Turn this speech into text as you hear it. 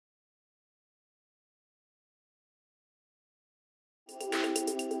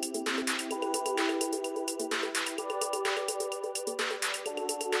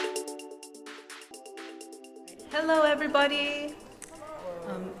Hello, everybody.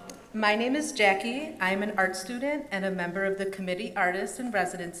 My name is Jackie. I'm an art student and a member of the Committee Artists in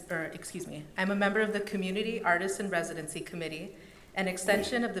Residence, I'm a member of the Community Artists in Residency Committee, an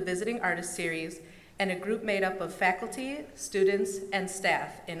extension of the Visiting Artist Series, and a group made up of faculty, students, and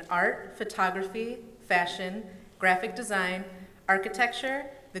staff in art, photography, fashion, graphic design, architecture,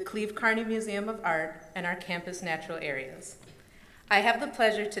 the Cleve Carney Museum of Art, and our campus natural areas. I have the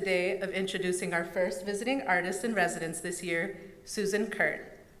pleasure today of introducing our first visiting artist in residence this year, Susan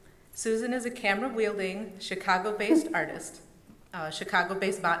Kirk. Susan is a camera-wielding, Chicago-based artist,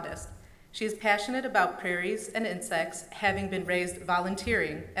 Chicago-based botanist. She is passionate about prairies and insects, having been raised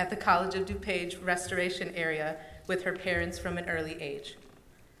volunteering at the College of DuPage restoration area with her parents from an early age.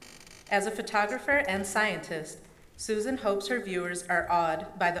 As a photographer and scientist, Susan hopes her viewers are awed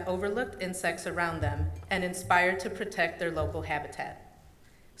by the overlooked insects around them and inspired to protect their local habitat.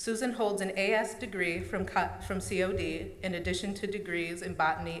 Susan holds an AS degree from COD in addition to degrees in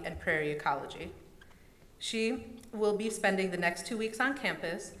Botany and Prairie Ecology. She will be spending the next 2 weeks on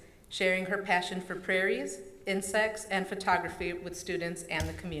campus, sharing her passion for prairies, insects, and photography with students and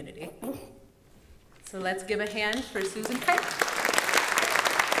the community. So let's give a hand for Susan Kirk.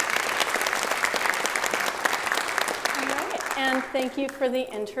 All right, and thank you for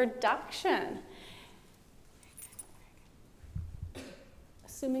the introduction.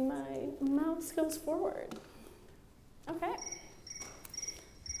 Assuming my mouse goes forward. Okay.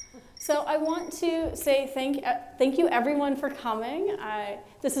 So I want to say thank you everyone for coming.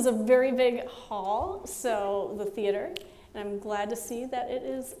 This is a very big hall, so the theater, and I'm glad to see that it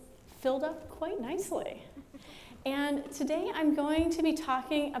is filled up quite nicely. And today I'm going to be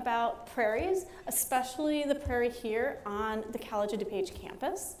talking about prairies, especially the prairie here on the College of DuPage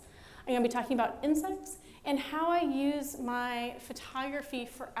campus. I'm going to be talking about insects and how I use my photography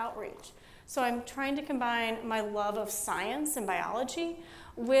for outreach. So I'm trying to combine my love of science and biology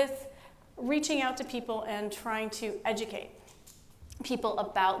with reaching out to people and trying to educate people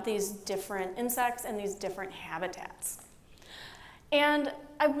about these different insects and these different habitats. And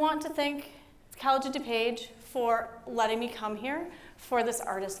I want to thank College of DuPage for letting me come here for this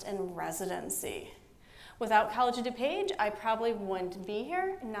artist in residency. Without College of DuPage, I probably wouldn't be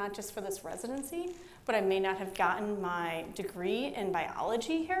here, not just for this residency, but I may not have gotten my degree in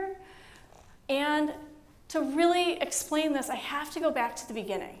biology here. And to really explain this, I have to go back to the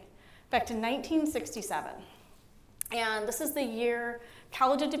beginning, back to 1967. And this is the year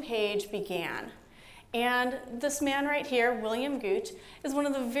College of DuPage began. And this man right here, William Gooch, is one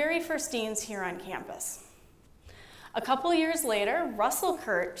of the very first deans here on campus. A couple years later, Russell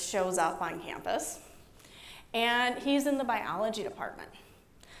Kirk shows up on campus, and he's in the biology department.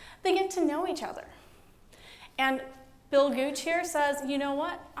 They get to know each other. And Bill Gooch here says, you know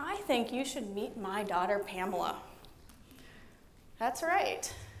what? I think you should meet my daughter, Pamela. That's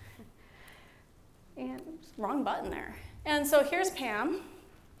right. And oops, wrong button there. And so here's Pam,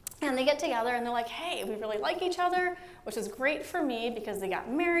 and they get together and they're like, hey, we really like each other, which is great for me because they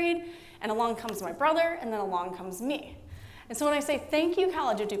got married, and along comes my brother, and then along comes me. And so when I say thank you,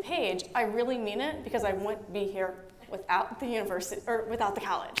 College of DuPage, I really mean it because I wouldn't be here without the university, or without the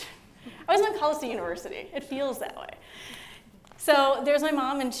college. I always want to call this a university. It feels that way. So there's my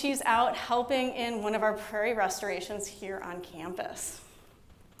mom, and she's out helping in one of our prairie restorations here on campus.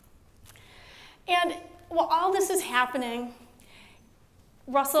 And while all this is happening,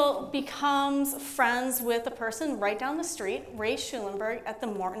 Russell becomes friends with a person right down the street, Ray Schulenberg, at the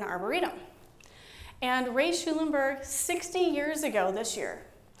Morton Arboretum. And Ray Schulenberg, 60 years ago this year,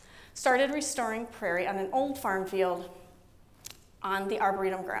 started restoring prairie on an old farm field on the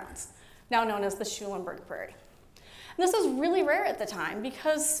Arboretum grounds, now known as the Schulenberg Prairie. And this was really rare at the time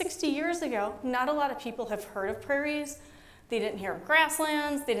because 60 years ago, not a lot of people have heard of prairies. They didn't hear of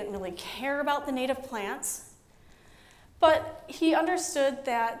grasslands. They didn't really care about the native plants. But he understood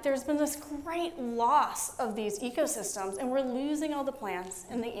that there's been this great loss of these ecosystems, and we're losing all the plants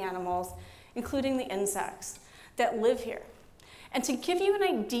and the animals, including the insects that live here. And to give you an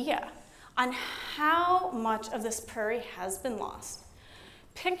idea on how much of this prairie has been lost,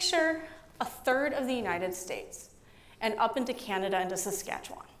 picture a third of the United States and up into Canada, into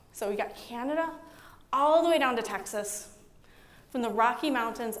Saskatchewan. So we got Canada all the way down to Texas, from the Rocky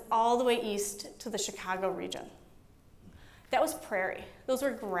Mountains all the way east to the Chicago region. That was prairie. Those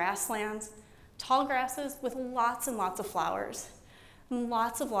were grasslands, tall grasses with lots and lots of flowers, and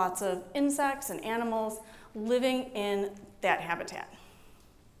lots of insects and animals living in that habitat.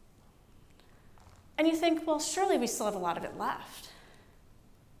 And you think, well, surely we still have a lot of it left.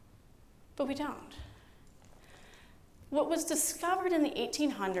 but we don't. What was discovered in the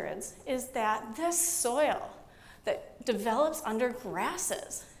 1800s is that this soil that develops under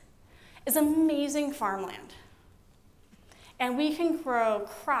grasses is amazing farmland. And we can grow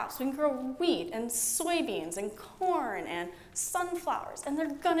crops, we can grow wheat and soybeans and corn and sunflowers, and they're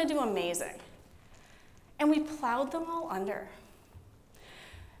gonna do amazing. And we plowed them all under.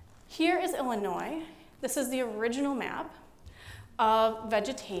 Here is Illinois. This is the original map of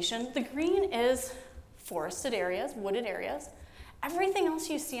vegetation. The green is forested areas, wooded areas. Everything else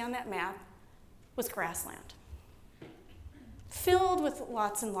you see on that map was grassland, filled with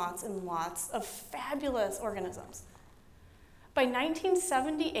lots and lots and lots of fabulous organisms. By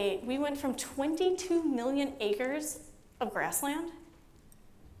 1978, we went from 22 million acres of grassland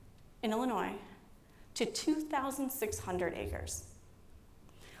in Illinois to 2,600 acres.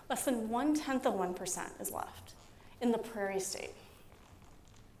 Less than 1/10% is left in the prairie state.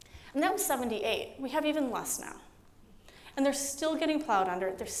 And that was 78. We have even less now. And they're still getting plowed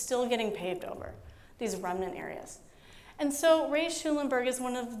under, they're still getting paved over, these remnant areas. And so Ray Schulenberg is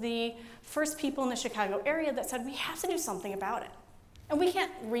one of the first people in the Chicago area that said, we have to do something about it. And we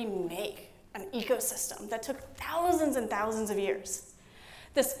can't remake an ecosystem that took thousands and thousands of years.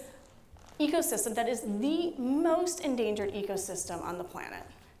 This ecosystem that is the most endangered ecosystem on the planet.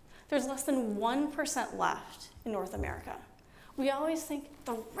 There's less than 1% left in North America. We always think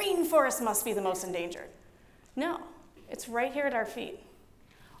the rainforest must be the most endangered. No, it's right here at our feet,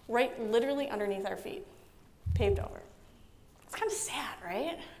 right literally underneath our feet, paved over. It's kind of sad,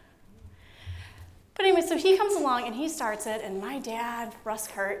 right? But anyway, so he comes along and he starts it, and my dad, Russ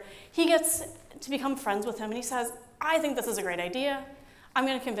Kurt, he gets to become friends with him, and he says, I think this is a great idea. I'm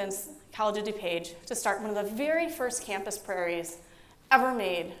going to convince College of DuPage to start one of the very first campus prairies ever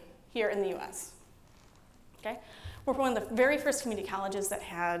made here in the US. Okay? We're one of the very first community colleges that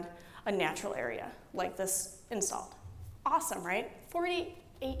had a natural area like this installed. Awesome, right?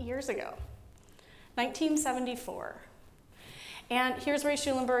 48 years ago, 1974. And here's Ray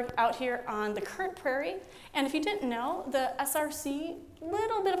Schulenberg out here on the Kurt Prairie. And if you didn't know, the SRC,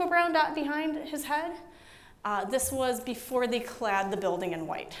 little bit of a brown dot behind his head, this was before they clad the building in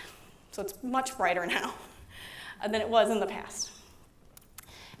white. So it's much brighter now than it was in the past.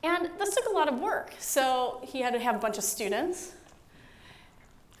 And this took a lot of work. So he had to have a bunch of students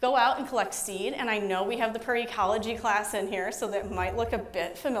go out and collect seed. And I know we have the Prairie Ecology class in here, so that might look a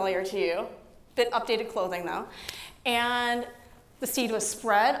bit familiar to you. Bit updated clothing though. And the seed was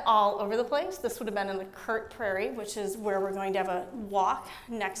spread all over the place. This would have been in the Kurt Prairie, which is where we're going to have a walk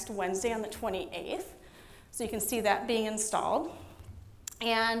next Wednesday on the 28th. So you can see that being installed.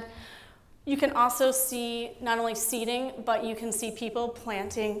 And you can also see not only seeding, but you can see people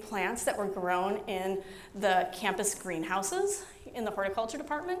planting plants that were grown in the campus greenhouses in the horticulture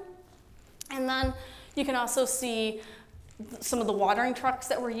department. And then you can also see some of the watering trucks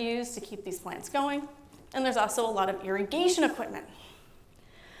that were used to keep these plants going. And there's also a lot of irrigation equipment.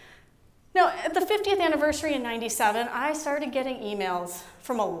 Now, at the 50th anniversary in '97, I started getting emails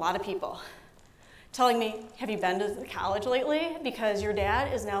from a lot of people telling me, have you been to the college lately? Because your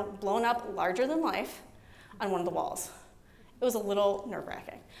dad is now blown up larger than life on one of the walls. It was a little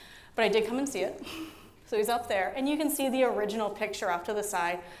nerve-wracking, but I did come and see it. So he's up there, and you can see the original picture off to the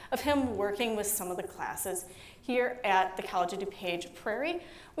side of him working with some of the classes here at the College of DuPage Prairie,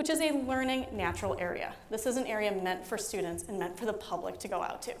 which is a learning natural area. This is an area meant for students and meant for the public to go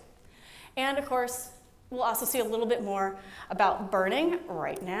out to. And of course, we'll also see a little bit more about burning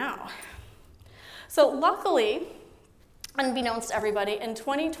right now. So luckily, unbeknownst to everybody, in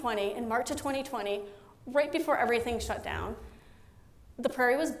 2020, in March of 2020, right before everything shut down, the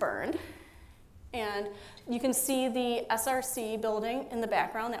prairie was burned. And you can see the SRC building in the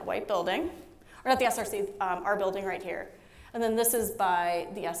background, that white building. Or not the SRC, our building right here. And then this is by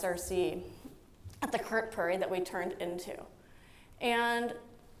the SRC at the Kurt Prairie that we turned into. And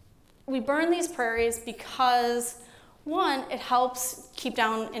we burn these prairies because, one, it helps keep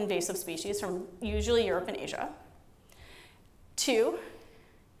down invasive species from usually Europe and Asia. Two,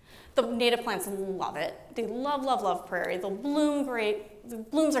 the native plants love it. They love, love, love prairie. They'll bloom great. The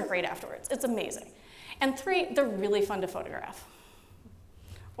blooms are great afterwards. It's amazing. And three, they're really fun to photograph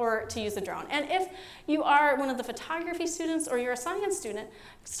or to use the drone. And if you are one of the photography students or you're a science student,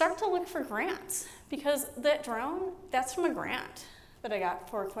 start to look for grants, because that drone, that's from a grant that I got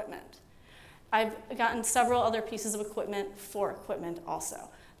for equipment. I've gotten several other pieces of equipment for equipment also.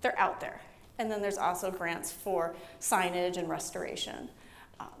 They're out there. And then there's also grants for signage and restoration.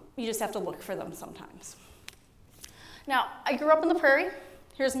 You just have to look for them sometimes. Now, I grew up in the prairie.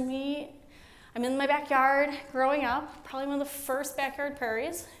 Here's me I'm in my backyard growing up, probably one of the first backyard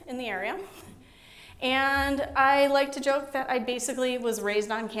prairies in the area. And I like to joke that I basically was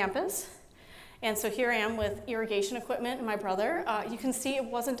raised on campus. And so here I am with irrigation equipment and my brother. You can see it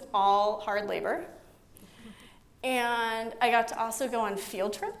wasn't all hard labor. And I got to also go on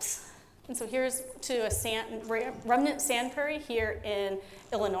field trips. And so here's to a remnant sand prairie here in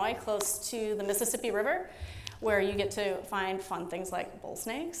Illinois, close to the Mississippi River, where you get to find fun things like bull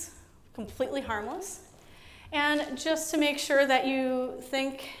snakes, completely harmless. And just to make sure that you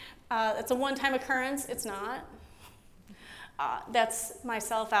think it's a one-time occurrence, it's not. That's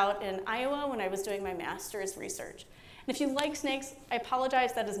myself out in Iowa when I was doing my master's research. And if you like snakes, I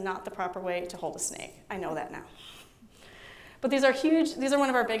apologize, that is not the proper way to hold a snake. I know that now. But these are huge, these are one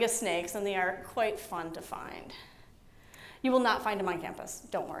of our biggest snakes, and they are quite fun to find. You will not find them on campus,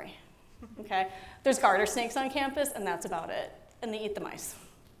 don't worry, okay? There's garter snakes on campus, and that's about it, and they eat the mice.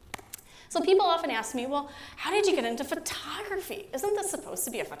 So people often ask me, well, how did you get into photography? Isn't this supposed to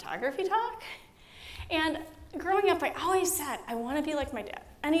be a photography talk? And growing up, I always said, I want to be like my dad.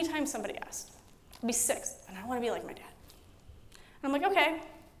 Anytime somebody asked, I'd be 6, and I want to be like my dad. And I'm like, okay,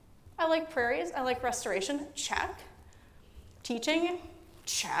 I like prairies, I like restoration, check. Teaching,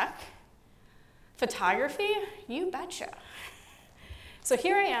 check. Photography, you betcha. So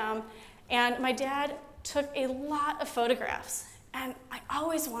here I am, and my dad took a lot of photographs, and I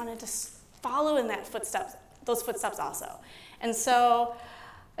always wanted to follow in those footsteps also. And so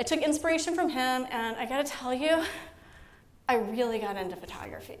I took inspiration from him, and I gotta tell you, I really got into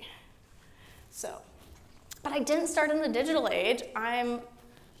photography. But I didn't start in the digital age. I'm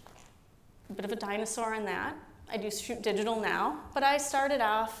a bit of a dinosaur in that. I do shoot digital now, but I started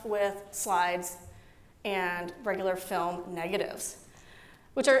off with slides and regular film negatives,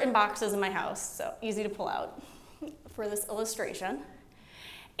 which are in boxes in my house, so easy to pull out for this illustration.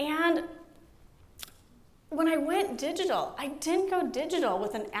 And when I went digital, I didn't go digital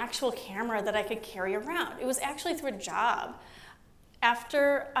with an actual camera that I could carry around. It was actually through a job.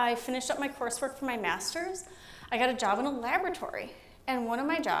 After I finished up my coursework for my master's, I got a job in a laboratory, and one of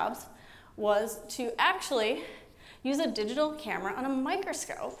my jobs was to actually use a digital camera on a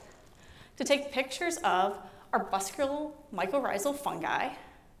microscope to take pictures of arbuscular mycorrhizal fungi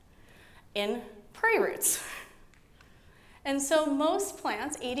in prairie roots. And so most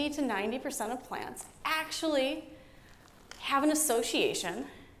plants, 80 to 90% of plants, actually have an association,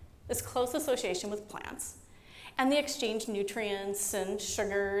 this close association with plants, and they exchange nutrients and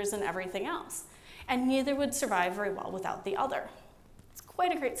sugars and everything else. And neither would survive very well without the other. It's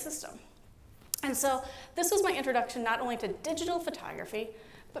quite a great system. And so this was my introduction not only to digital photography,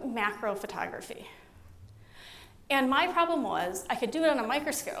 but macro photography. And my problem was I could do it on a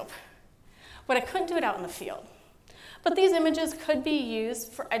microscope, but I couldn't do it out in the field. But these images could be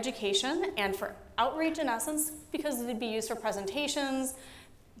used for education and for outreach in essence, because they'd be used for presentations,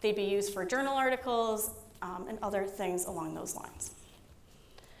 they'd be used for journal articles, and other things along those lines.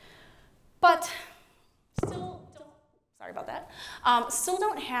 But sorry about that. Still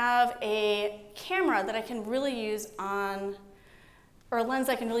don't have a camera that I can really use on, or a lens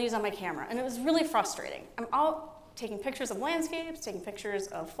I can really use on my camera. And it was really frustrating. I'm all taking pictures of landscapes, taking pictures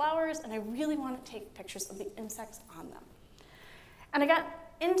of flowers, and I really want to take pictures of the insects on them. And I got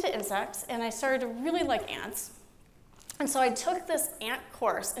into insects, and I started to really like ants. And so I took this ant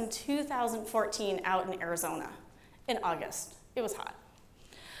course in 2014 out in Arizona in August. It was hot.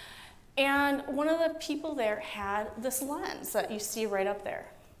 And one of the people there had this lens that you see right up there.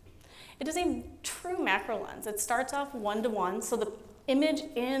 It is a true macro lens. It starts off 1:1, so the image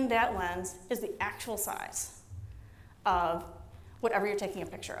in that lens is the actual size of whatever you're taking a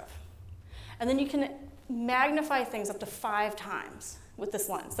picture of. And then you can magnify things up to 5 times with this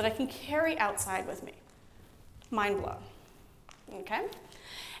lens that I can carry outside with me. Mind blown, okay?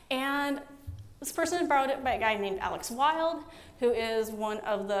 And this person had borrowed it by a guy named Alex Wild, who is one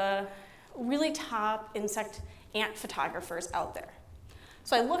of the really top insect ant photographers out there.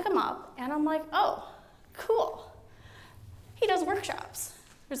 So I look him up, and I'm like, oh, cool. He does workshops.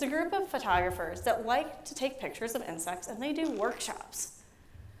 There's a group of photographers that like to take pictures of insects, and they do workshops.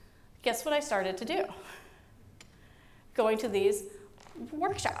 Guess what I started to do? Going to these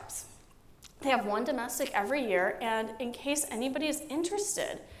workshops. They have one domestic every year, and in case anybody is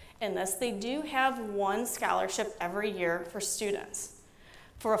interested in this, they do have one scholarship every year for students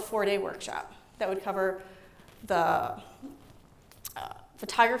for a 4-day workshop that would cover the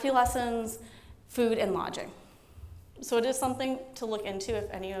photography lessons, food, and lodging. So it is something to look into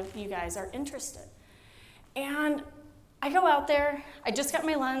if any of you guys are interested. And I go out there, I just got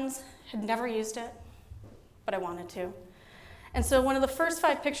my lens, had never used it, but I wanted to. And so one of the first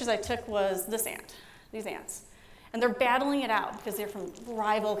 5 pictures I took was this ant, these ants. And they're battling it out because they're from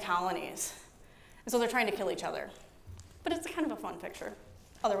rival colonies. And so they're trying to kill each other. But it's kind of a fun picture,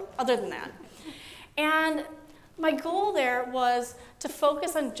 other than that. And my goal there was to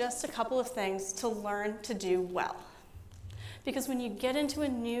focus on just a couple of things to learn to do well. Because when you get into a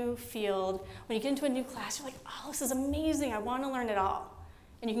new field, when you get into a new class, you're like, oh, this is amazing, I want to learn it all.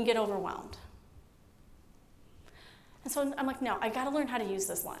 And you can get overwhelmed. And so I'm like, no, I got to learn how to use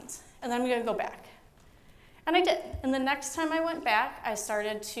this lens. And then I'm going to go back. And I did. And the next time I went back, I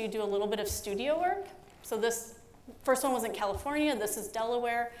started to do a little bit of studio work. So this first one was in California. This is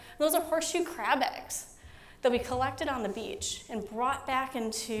Delaware. And those are horseshoe crab eggs that we collected on the beach and brought back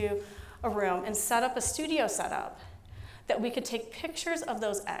into a room and set up a studio setup that we could take pictures of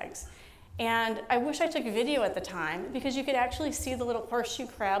those eggs. And I wish I took video at the time because you could actually see the little horseshoe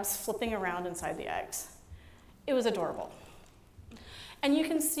crabs flipping around inside the eggs. It was adorable. And you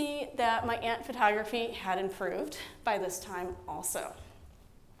can see that my ant photography had improved by this time also.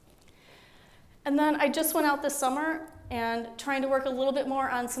 And then I just went out this summer and trying to work a little bit more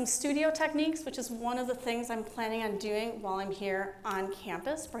on some studio techniques, which is one of the things I'm planning on doing while I'm here on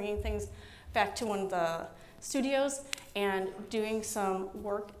campus, bringing things back to one of the studios and doing some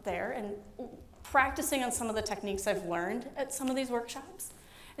work there and practicing on some of the techniques I've learned at some of these workshops.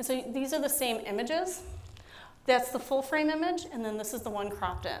 And so these are the same images. That's the full frame image, and then this is the one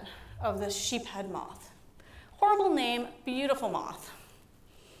cropped in of this sheephead moth. Horrible name, beautiful moth.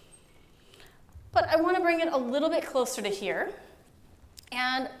 But I want to bring it a little bit closer to here.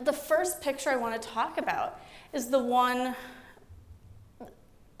 And the first picture I want to talk about is the one,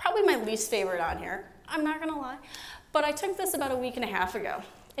 probably my least favorite on here. I'm not going to lie. But I took this about a week and a half ago.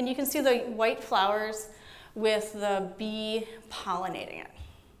 And you can see the white flowers with the bee pollinating it.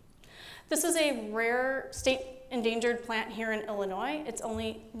 This is a rare state endangered plant here in Illinois. It's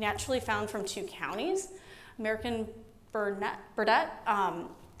only naturally found from 2 counties, American burdette.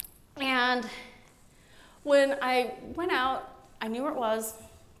 And when I went out, I knew where it was,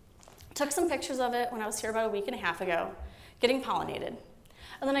 took some pictures of it when I was here about a week and a half ago, getting pollinated.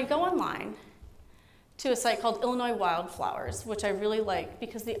 And then I go online to a site called Illinois Wildflowers, which I really like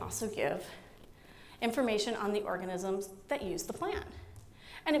because they also give information on the organisms that use the plant.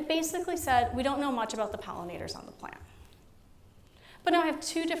 And it basically said, we don't know much about the pollinators on the plant. But now I have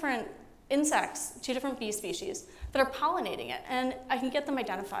 2 different insects, 2 different bee species that are pollinating it, and I can get them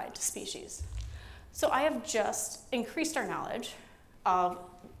identified to species. So I have just increased our knowledge of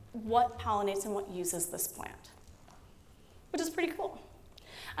what pollinates and what uses this plant, which is pretty cool.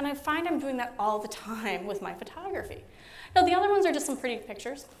 And I find I'm doing that all the time with my photography. Now the other ones are just some pretty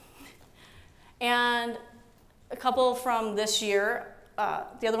pictures. And a couple from this year.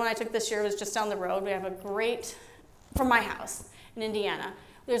 The other one I took this year was just down the road. We have a great, from my house in Indiana,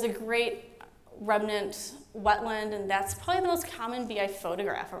 there's a great remnant wetland, and that's probably the most common bee I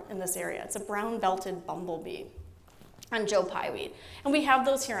photograph in this area. It's a brown-belted bumblebee on Joe Pyeweed, and we have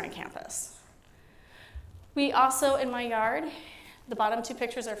those here on campus. We also, in my yard, the bottom 2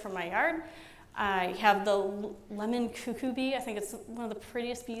 pictures are from my yard. I have the lemon cuckoo bee. I think it's one of the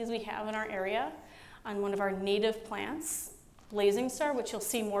prettiest bees we have in our area on one of our native plants. Blazing star, which you'll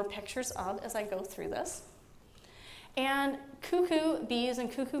see more pictures of as I go through this. And cuckoo bees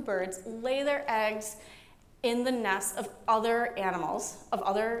and cuckoo birds lay their eggs in the nests of other animals,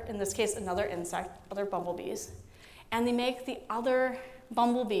 in this case, another insect, other bumblebees, and they make the other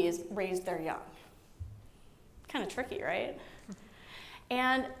bumblebees raise their young. Kind of tricky, right?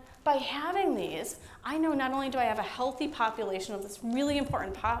 And by having these, I know not only do I have a healthy population of this really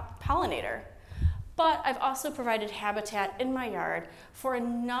important pollinator, but I've also provided habitat in my yard for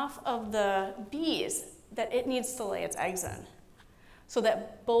enough of the bees that it needs to lay its eggs in so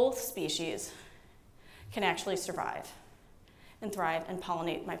that both species can actually survive and thrive and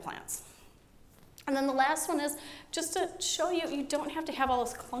pollinate my plants. And then the last one is just to show you, you don't have to have all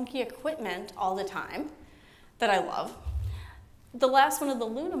this clunky equipment all the time that I love. The last one of the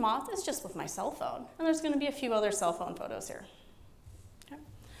Luna moth is just with my cell phone. And there's going to be a few other cell phone photos here. Okay.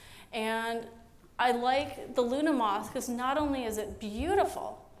 And I like the Luna moth because not only is it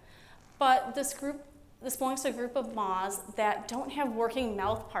beautiful, but this belongs to a group of moths that don't have working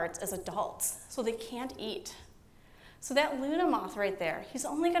mouth parts as adults, so they can't eat. So that Luna moth right there, he's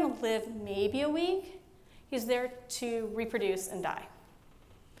only going to live maybe a week. He's there to reproduce and die.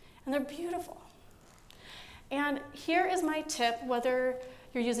 And they're beautiful. And here is my tip, whether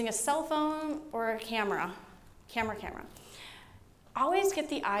you're using a cell phone or a camera. Always get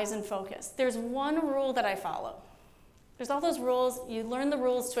the eyes in focus. There's one rule that I follow. There's all those rules. You learn the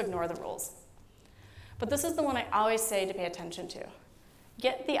rules to ignore the rules. But this is the one I always say to pay attention to.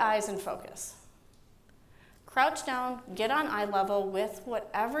 Get the eyes in focus. Crouch down, get on eye level with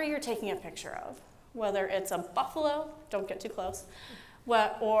whatever you're taking a picture of, whether it's a buffalo, don't get too close,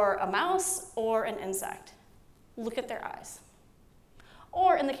 or a mouse, or an insect. Look at their eyes.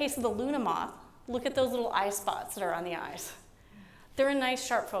 Or in the case of the Luna moth, look at those little eye spots that are on the eyes. They're a nice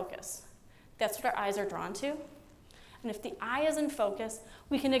sharp focus. That's what our eyes are drawn to. And if the eye is in focus,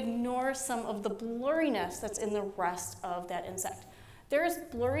 we can ignore some of the blurriness that's in the rest of that insect. There's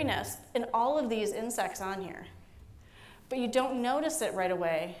blurriness in all of these insects on here, but you don't notice it right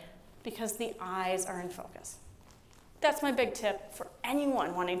away because the eyes are in focus. That's my big tip for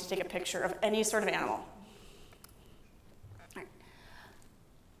anyone wanting to take a picture of any sort of animal. All right.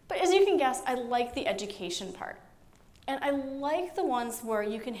 But as you can guess, I like the education part. And I like the ones where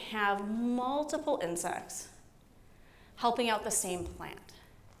you can have multiple insects helping out the same plant.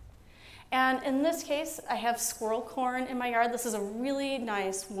 And in this case, I have squirrel corn in my yard. This is a really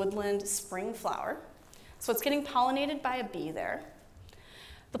nice woodland spring flower. So it's getting pollinated by a bee there.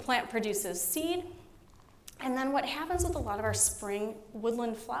 The plant produces seed. And then what happens with a lot of our spring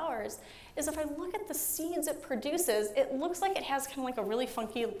woodland flowers is if I look at the seeds it produces, it looks like it has kind of like a really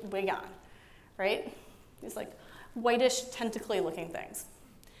funky wig on, right? These like whitish, tentacly looking things.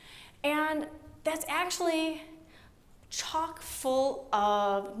 And that's actually chock full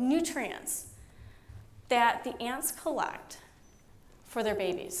of nutrients that the ants collect for their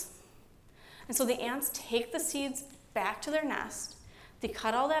babies. And so the ants take the seeds back to their nest, they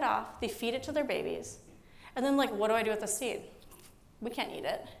cut all that off, they feed it to their babies, and then like, what do I do with the seed? We can't eat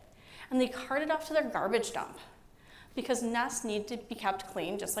it. And they cart it off to their garbage dump because nests need to be kept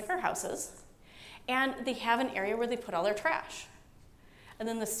clean just like our houses. And they have an area where they put all their trash. And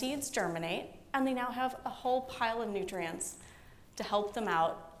then the seeds germinate, and they now have a whole pile of nutrients to help them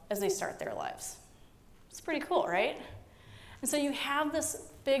out as they start their lives. It's pretty cool, right? And so you have this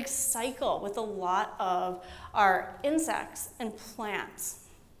big cycle with a lot of our insects and plants.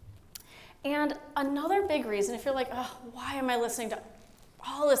 And another big reason, if you're like, oh, why am I listening to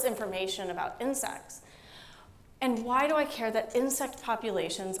all this information about insects? And why do I care that insect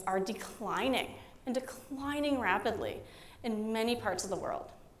populations are declining and declining rapidly in many parts of the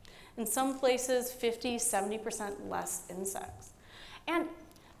world? In some places, 50, 70% less insects. And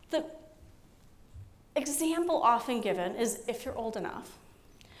the example often given is if you're old enough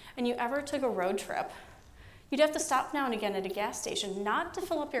and you ever took a road trip, you'd have to stop now and again at a gas station, not to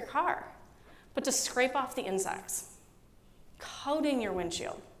fill up your car, but to scrape off the insects, coating your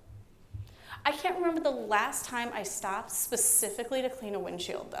windshield. I can't remember the last time I stopped specifically to clean a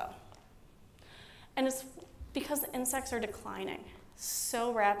windshield, though. And it's because the insects are declining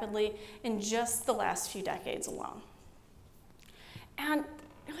so rapidly in just the last few decades alone. And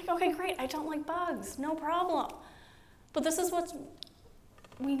you're like, okay, great, I don't like bugs, no problem. But this is what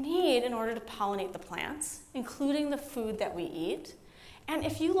we need in order to pollinate the plants, including the food that we eat. And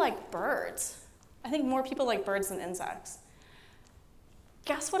if you like birds, I think more people like birds than insects.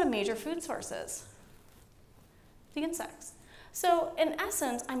 Guess what a major food source is? The insects. So in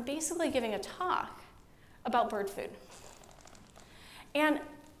essence, I'm basically giving a talk about bird food. And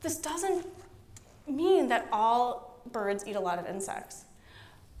this doesn't mean that all birds eat a lot of insects.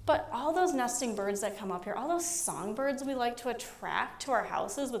 But all those nesting birds that come up here, all those songbirds we like to attract to our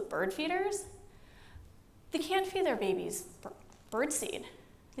houses with bird feeders, they can't feed their babies bird seed.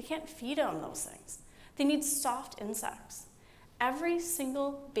 They can't feed them those things. They need soft insects. Every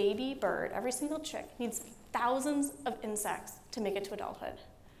single baby bird, every single chick needs thousands of insects to make it to adulthood.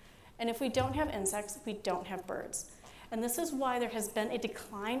 And if we don't have insects, we don't have birds. And this is why there has been a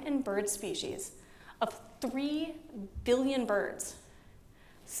decline in bird species of 3 billion birds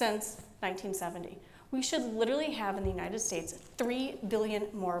since 1970. We should literally have in the United States 3 billion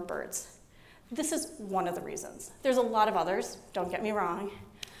more birds. This is one of the reasons. There's a lot of others, don't get me wrong,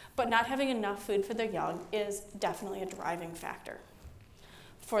 but not having enough food for their young is definitely a driving factor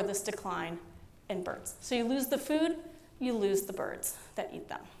for this decline in birds. So you lose the food, you lose the birds that eat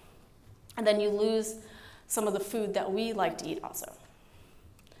them. And then you lose some of the food that we like to eat also.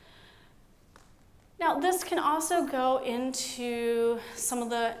 Now this can also go into some of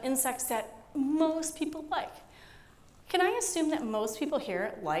the insects that most people like. Can I assume that most people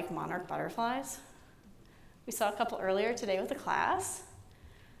here like monarch butterflies? We saw a couple earlier today with the class.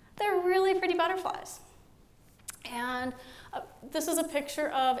 They're really pretty butterflies. And this is a picture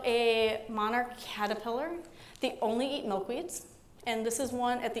of a monarch caterpillar. They only eat milkweeds. And this is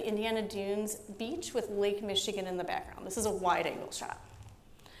one at the Indiana Dunes beach with Lake Michigan in the background. This is a wide angle shot.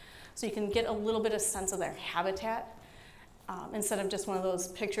 So you can get a little bit of sense of their habitat. instead of just one of those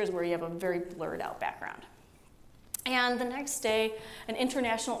pictures where you have a very blurred out background. And the next day, an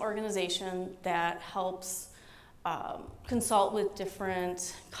international organization that helps consult with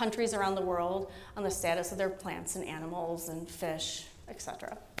different countries around the world on the status of their plants and animals and fish,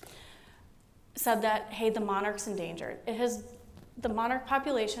 etc., said that, hey, the monarch's endangered. The monarch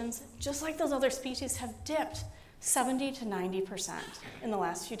populations, just like those other species, have dipped 70 to 90% in the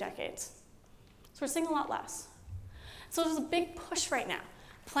last few decades. So we're seeing a lot less. So there's a big push right now.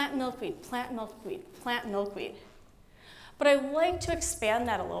 Plant milkweed, plant milkweed, plant milkweed. But I like to expand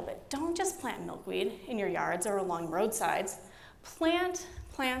that a little bit. Don't just plant milkweed in your yards or along roadsides. Plant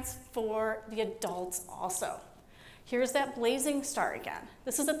plants for the adults also. Here's that blazing star again.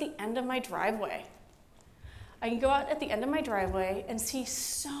 This is at the end of my driveway. I can go out at the end of my driveway and see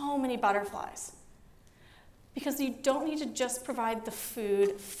so many butterflies. Because you don't need to just provide the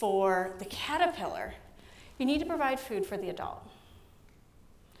food for the caterpillar. You need to provide food for the adult.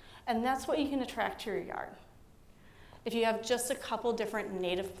 And that's what you can attract to your yard if you have just a couple different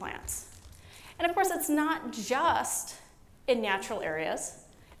native plants. And of course, it's not just in natural areas.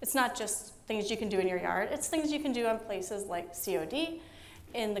 It's not just things you can do in your yard. It's things you can do on places like COD.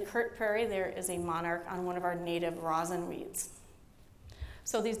 In the Kirk Prairie, there is a monarch on one of our native rosin weeds.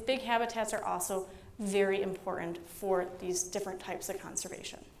 So these big habitats are also very important for these different types of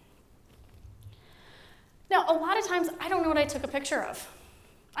conservation. Now, a lot of times, I don't know what I took a picture of.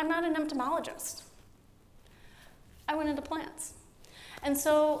 I'm not an entomologist. I went into plants. And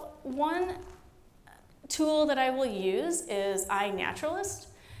so one tool that I will use is iNaturalist.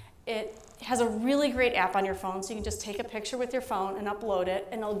 It has a really great app on your phone, so you can just take a picture with your phone and upload it,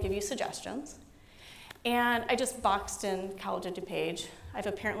 and it'll give you suggestions. And I just boxed in College of DuPage. I've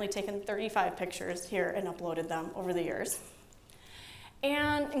apparently taken 35 pictures here and uploaded them over the years.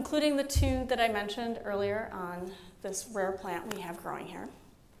 And including the two that I mentioned earlier on this rare plant we have growing here.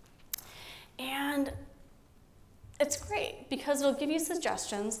 And it's great because it'll give you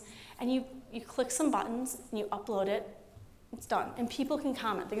suggestions, and you click some buttons and you upload it. It's done, and people can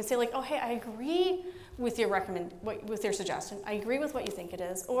comment. They can say like, "Oh, hey, I agree with your with your suggestion. I agree with what you think it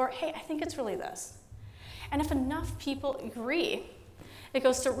is," or "Hey, I think it's really this." And if enough people agree, it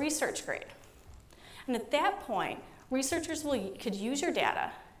goes to research grade. And at that point, researchers could use your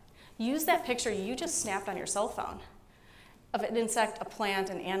data, use that picture you just snapped on your cell phone of an insect, a plant,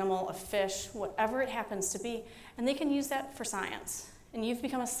 an animal, a fish, whatever it happens to be, and they can use that for science. And you've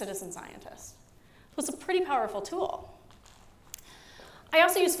become a citizen scientist. So it's a pretty powerful tool. I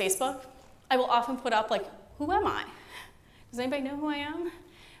also use Facebook. I will often put up like, who am I? Does anybody know who I am?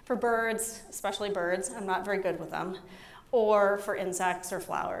 For birds, especially birds, I'm not very good with them, or for insects or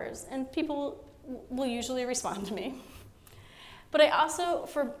flowers, and people will usually respond to me. But I also,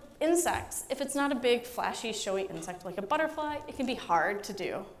 for insects, if it's not a big, flashy, showy insect like a butterfly, it can be hard to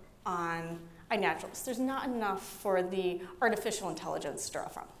do on iNaturalist. There's not enough for the artificial intelligence to draw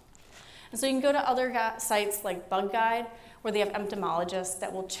from. And so you can go to other sites like Bug Guide, where they have entomologists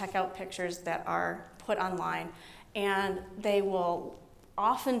that will check out pictures that are put online, and they will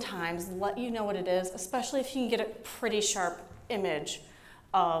oftentimes let you know what it is, especially if you can get a pretty sharp image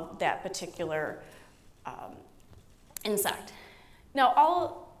of that particular insect.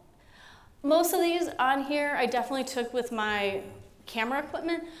 Now, most of these on here I definitely took with my camera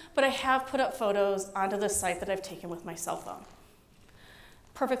equipment, but I have put up photos onto this site that I've taken with my cell phone.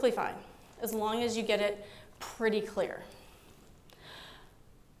 Perfectly fine, as long as you get it pretty clear.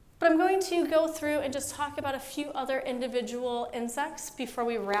 But I'm going to go through and just talk about a few other individual insects before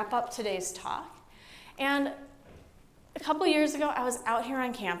we wrap up today's talk. And a couple years ago, I was out here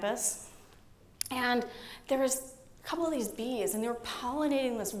on campus, and there was a couple of these bees, and they were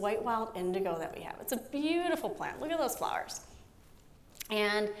pollinating this white wild indigo that we have. It's a beautiful plant. Look at those flowers.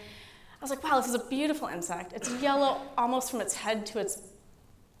 And I was like, wow, this is a beautiful insect. It's yellow almost from its head to its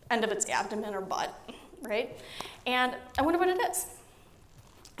end of its abdomen or butt, right? And I wonder what it is.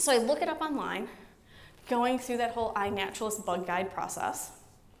 So I look it up online, going through that whole iNaturalist bug guide process,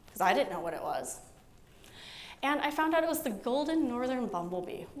 because I didn't know what it was. And I found out it was the golden northern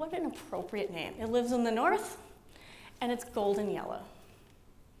bumblebee. What an appropriate name. It lives in the north, and it's golden yellow.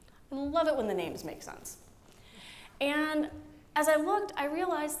 I love it when the names make sense. And as I looked, I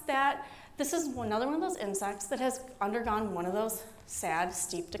realized that this is another one of those insects that has undergone one of those sad,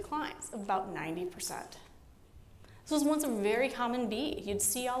 steep declines of about 90%. This was once a very common bee you'd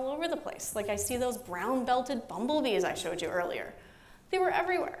see all over the place. Like I see those brown-belted bumblebees I showed you earlier. They were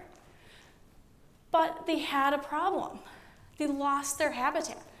everywhere. But they had a problem. They lost their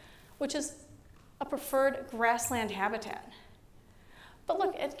habitat, which is a preferred grassland habitat. But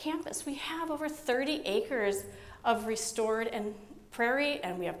look, at campus, we have over 30 acres of restored and prairie,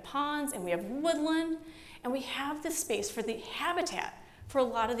 and we have ponds, and we have woodland, and we have this space for the habitat for a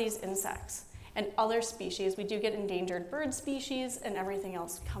lot of these insects and other species. We do get endangered bird species and everything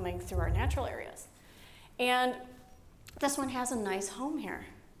else coming through our natural areas. And this one has a nice home here.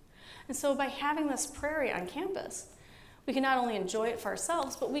 And so by having this prairie on campus, we can not only enjoy it for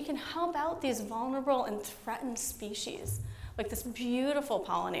ourselves, but we can help out these vulnerable and threatened species, like this beautiful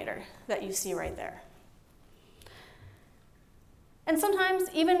pollinator that you see right there. And sometimes,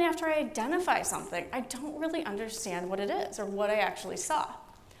 even after I identify something, I don't really understand what it is or what I actually saw.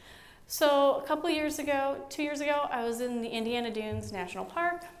 So a couple years ago, 2 years ago, I was in the Indiana Dunes National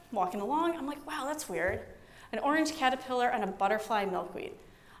Park, walking along. I'm like, wow, that's weird. An orange caterpillar and a butterfly milkweed.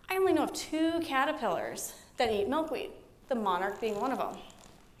 I only know of 2 caterpillars that eat milkweed, the monarch being one of them.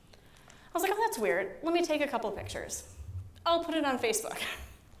 I was like, oh, that's weird. Let me take a couple pictures. I'll put it on Facebook.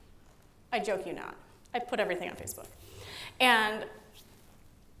 I joke you not. I put everything on Facebook. And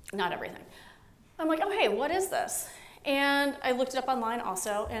not everything. I'm like, oh, hey, what is this? And I looked it up online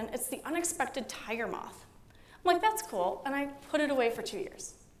also, and it's the unexpected tiger moth. I'm like, that's cool, and I put it away for 2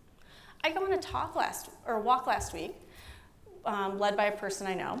 years. I go on a walk last week, led by a person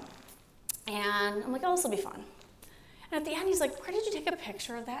I know, and I'm like, oh, this will be fun. And at the end, he's like, where did you take a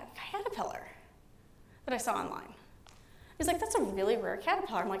picture of that caterpillar that I saw online? He's like, that's a really rare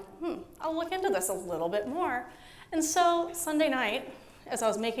caterpillar. I'm like, I'll look into this a little bit more. And so Sunday night, as I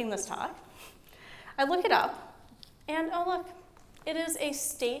was making this talk, I look it up, and oh look, it is a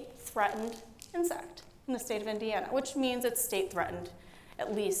state-threatened insect in the state of Indiana, which means it's state-threatened,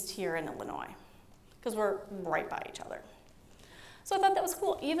 at least here in Illinois, because we're right by each other. So I thought that was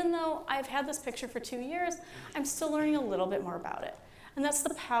cool. Even though I've had this picture for 2 years, I'm still learning a little bit more about it. And that's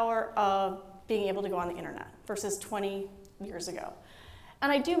the power of being able to go on the internet versus 20 years ago.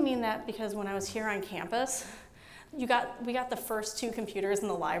 And I do mean that because when I was here on campus, we got the first 2 computers in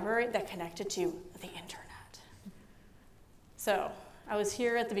the library that connected to the internet. So I was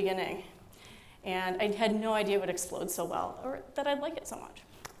here at the beginning, and I had no idea it would explode so well or that I'd like it so much.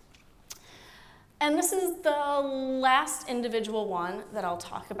 And this is the last individual one that I'll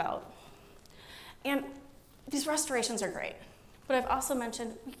talk about. And these restorations are great, but I've also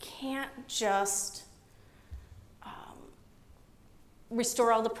mentioned we can't just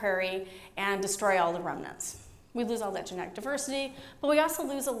restore all the prairie and destroy all the remnants. We lose all that genetic diversity, but we also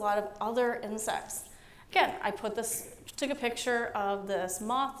lose a lot of other insects. Again, I took a picture of this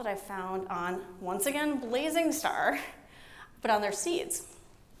moth that I found on, once again, blazing star, but on their seeds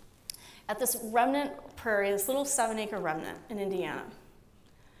at this remnant prairie, this little 7-acre remnant in Indiana.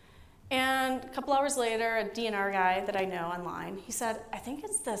 And a couple hours later, a DNR guy that I know online, he said, I think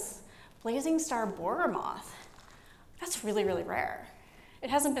it's this blazing star borer moth. That's really, really rare. It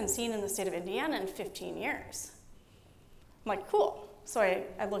hasn't been seen in the state of Indiana in 15 years. I'm like, cool. So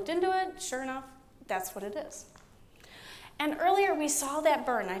I looked into it, sure enough, that's what it is. And earlier we saw that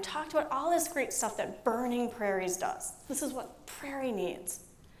burn. I talked about all this great stuff that burning prairies does. This is what prairie needs.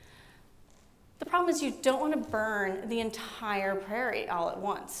 The problem is you don't want to burn the entire prairie all at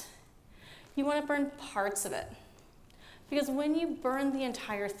once. You want to burn parts of it. Because when you burn the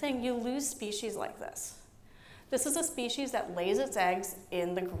entire thing, you lose species like this. This is a species that lays its eggs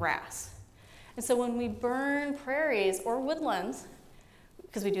in the grass. And so when we burn prairies or woodlands,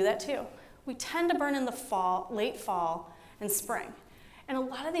 because we do that too, we tend to burn in the fall, late fall and spring. And a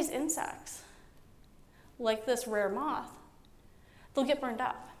lot of these insects, like this rare moth, they'll get burned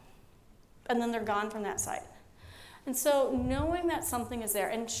up. And then they're gone from that site. And so knowing that something is there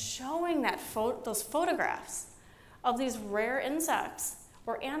and showing that those photographs of these rare insects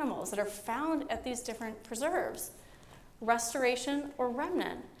or animals that are found at these different preserves, restoration or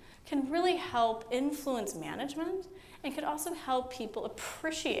remnant, can really help influence management and could also help people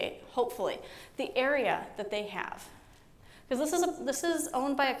appreciate, hopefully, the area that they have. Because this is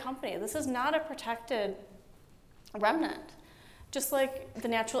owned by a company. This is not a protected remnant. Just like the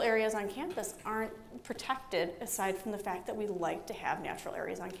natural areas on campus aren't protected aside from the fact that we like to have natural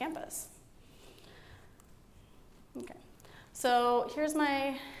areas on campus. Okay, so here's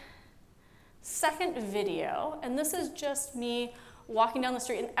my second video, and this is just me walking down the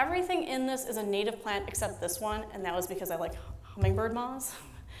street, and everything in this is a native plant except this one, and that was because I like hummingbird moths.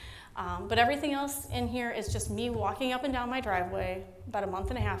 But everything else in here is just me walking up and down my driveway about a month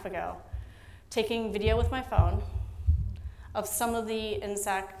and a half ago, taking video with my phone of some of the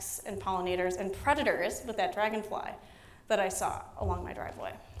insects and pollinators and predators with that dragonfly that I saw along my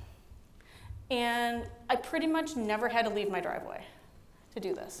driveway. And I pretty much never had to leave my driveway to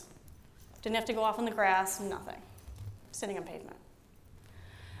do this. Didn't have to go off on the grass, nothing. Sitting on pavement.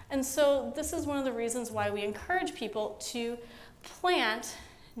 And so this is one of the reasons why we encourage people to plant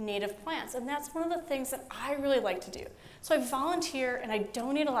native plants. And that's one of the things that I really like to do. So I volunteer and I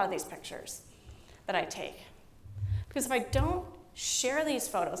donate a lot of these pictures that I take. Because if I don't share these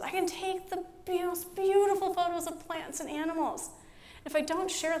photos, I can take the most beautiful photos of plants and animals. If I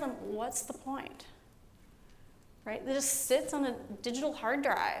don't share them, what's the point? Right? It just sits on a digital hard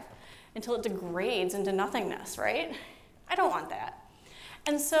drive until it degrades into nothingness, right? I don't want that.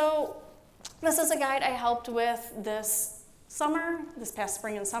 And so this is a guide I helped with this past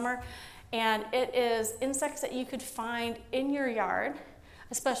spring and summer, and it is insects that you could find in your yard,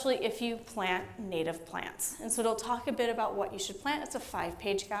 especially if you plant native plants. And so it'll talk a bit about what you should plant. It's a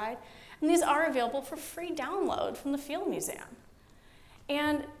 5-page guide, and these are available for free download from the Field Museum.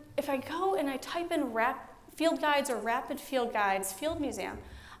 And if I go and I type in field guides or rapid field guides, Field Museum,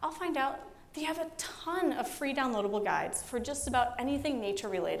 I'll find out they have a ton of free downloadable guides for just about anything nature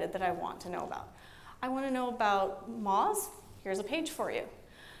related that I want to know about. I want to know about moths, here's a page for you,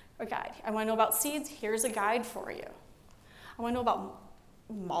 a guide. I want to know about seeds, here's a guide for you. I want to know about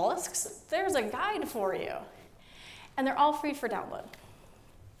mollusks, there's a guide for you. And they're all free for download.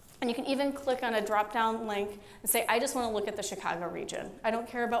 And you can even click on a drop-down link and say, I just want to look at the Chicago region. I don't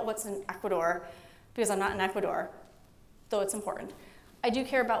care about what's in Ecuador, because I'm not in Ecuador, though it's important. I do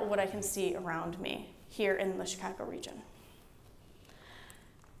care about what I can see around me here in the Chicago region.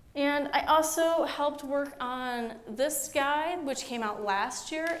 And I also helped work on this guide, which came out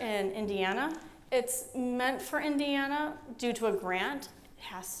last year in Indiana. It's meant for Indiana due to a grant. It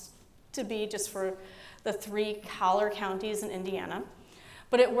has to be just for the 3 collar counties in Indiana.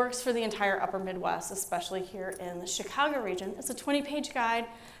 But it works for the entire upper Midwest, especially here in the Chicago region. It's a 20-page guide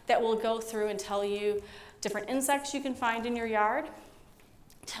that will go through and tell you different insects you can find in your yard,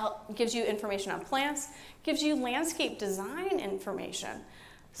 gives you information on plants, gives you landscape design information,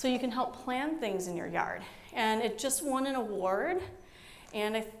 so you can help plan things in your yard. And it just won an award,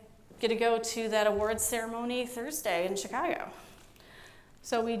 and I get to go to that awards ceremony Thursday in Chicago.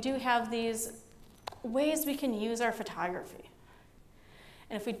 So we do have these ways we can use our photography.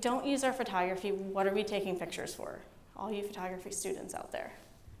 And if we don't use our photography, what are we taking pictures for? All you photography students out there.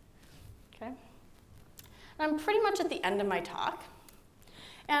 Okay? And I'm pretty much at the end of my talk.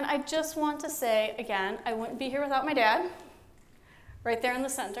 And I just want to say, again, I wouldn't be here without my dad, right there in the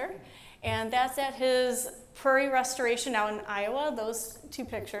center. And that's at his prairie restoration out in Iowa, those 2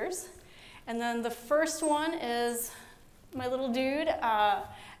 pictures. And then the first one is my little dude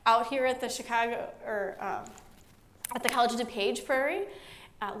out here at the at the College of DuPage Prairie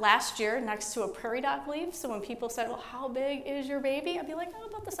last year next to a prairie dock leaf. So when people said, well, how big is your baby? I'd be like, oh,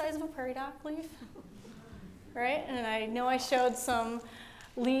 about the size of a prairie dock leaf, right? And I know I showed some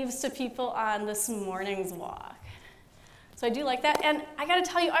leaves to people on this morning's walk. So I do like that. And I gotta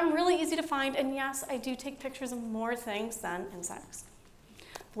tell you, I'm really easy to find. And yes, I do take pictures of more things than insects,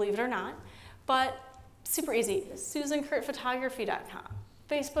 believe it or not. But super easy, SusanKurtPhotography.com.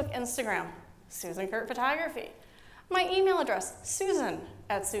 Facebook, Instagram, Susan Kurt Photography. My email address,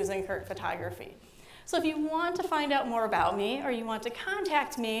 Susan@SusanKurtPhotography. So if you want to find out more about me or you want to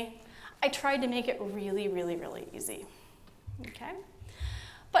contact me, I tried to make it really, really, really easy. Okay?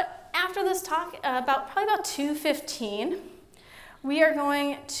 But after this talk, probably about 2:15, we are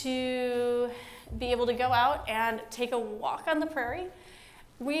going to be able to go out and take a walk on the prairie.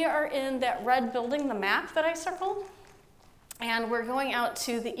 We are in that red building, the map that I circled, and we're going out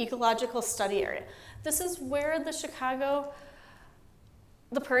to the ecological study area. This is where the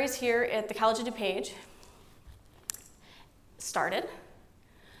prairies here at the College of DuPage started.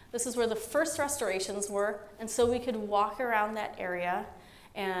 This is where the first restorations were, and so we could walk around that area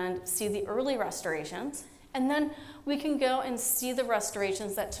and see the early restorations. And then we can go and see the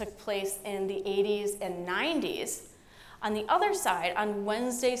restorations that took place in the 80s and 90s. On the other side, on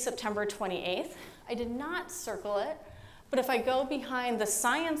Wednesday, September 28th, I did not circle it, but if I go behind the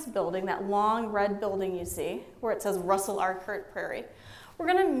science building, that long red building you see, where it says Russell R. Kurt Prairie, we're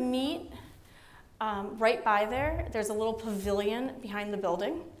gonna meet right by there. There's a little pavilion behind the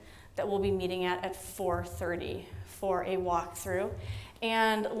building that we'll be meeting at 4:30 for a walkthrough.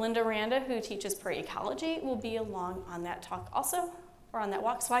 And Linda Randa, who teaches prairie ecology, will be along on that talk also, or on that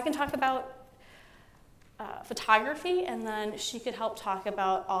walk. So I can talk about photography, and then she could help talk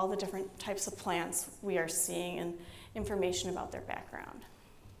about all the different types of plants we are seeing and information about their background.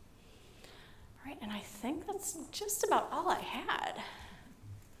 All right, and I think that's just about all I had.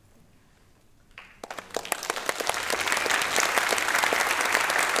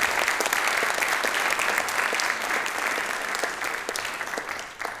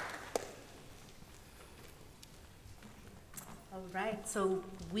 right, so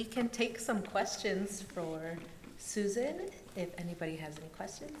we can take some questions for Susan, if anybody has any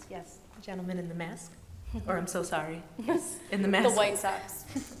questions. Yes, gentleman in the mask. Or I'm so sorry. Yes, in the mask. The White Sox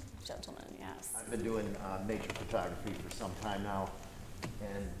gentleman, yes. I've been doing nature photography for some time now,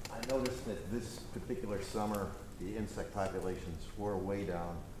 and I noticed that this particular summer, the insect populations were way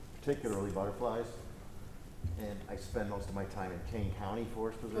down, particularly butterflies. And I spend most of my time in Kane County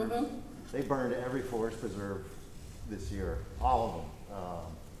Forest Preserves. Mm-hmm. They burned every forest preserve this year, all of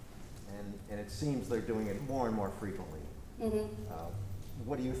them. And it seems they're doing it more and more frequently. Mm-hmm.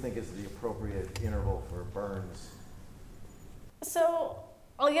 What do you think is the appropriate interval for burns? So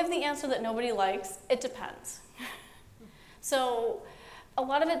I'll give the answer that nobody likes. It depends. So a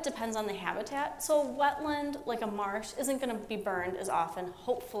lot of it depends on the habitat. So a wetland, like a marsh, isn't going to be burned as often,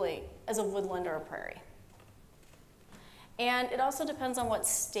 hopefully, as a woodland or a prairie. And it also depends on what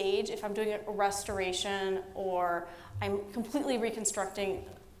stage, if I'm doing a restoration or I'm completely reconstructing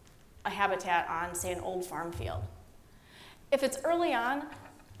a habitat on, say, an old farm field. If it's early on,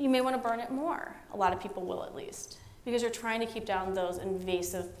 you may want to burn it more. A lot of people will, at least, because you're trying to keep down those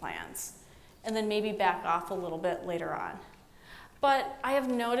invasive plants and then maybe back off a little bit later on. But I have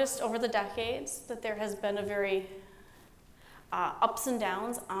noticed over the decades that there has been a very ups and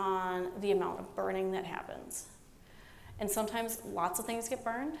downs on the amount of burning that happens. And sometimes lots of things get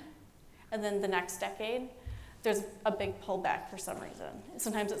burned, and then the next decade, there's a big pullback for some reason.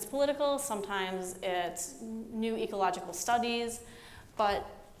 Sometimes it's political, sometimes it's new ecological studies, but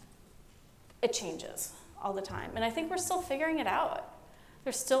it changes all the time. And I think we're still figuring it out.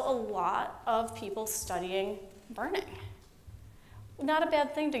 There's still a lot of people studying burning. Not a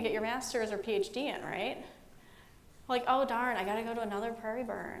bad thing to get your master's or PhD in, right? Like, oh darn, I gotta go to another prairie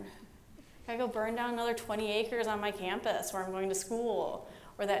burn. I gotta go burn down another 20 acres on my campus where I'm going to school,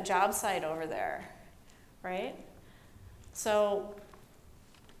 or that job site over there, right? So,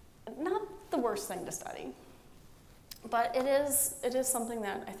 not the worst thing to study, but it is something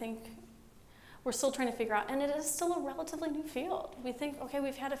that I think we're still trying to figure out, and it is still a relatively new field. We think, okay,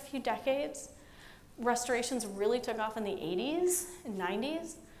 we've had a few decades. Restorations really took off in the 80s and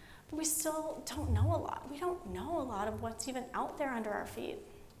 90s, but we still don't know a lot. We don't know a lot of what's even out there under our feet.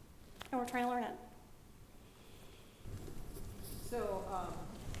 And we're trying to learn it. So,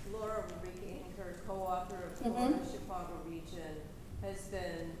 Laura Ricking, her co-author of Flora Chicago Region, has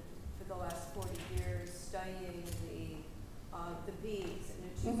been, for the last 40 years, studying the bees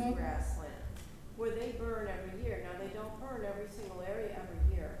in the Tuesday grassland, where they burn every year. Now, they don't burn every single area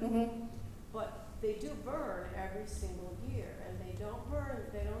every year, but they do burn every single year, and they don't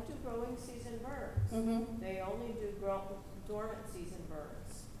do growing season burns. They only do dormant season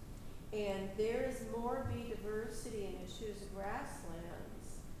burns. And there is more bee diversity in the Choosa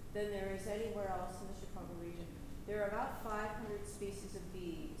grasslands than there is anywhere else in the Chicago region. There are about 500 species of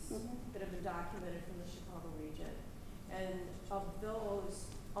bees that have been documented from the Chicago region. And of those,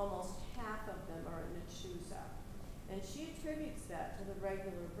 almost half of them are in the Choosa. And she attributes that to the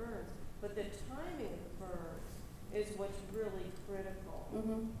regular burns. But the timing of the burn is what's really critical.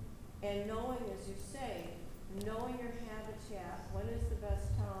 And knowing, as you say, knowing your habitat, when is the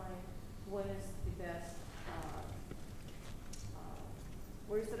best time, when is the best,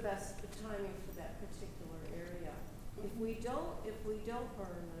 where's the best timing for that particular area? If we don't burn,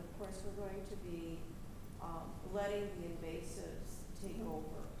 then of course we're going to be letting the invasives take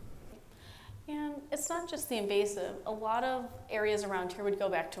over. And it's not just the invasive. A lot of areas around here would go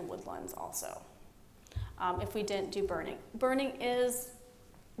back to woodlands also, if we didn't do burning. Burning is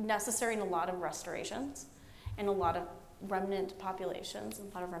necessary in a lot of restorations and a lot of remnant populations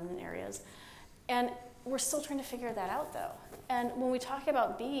and a lot of remnant areas. And we're still trying to figure that out though. And when we talk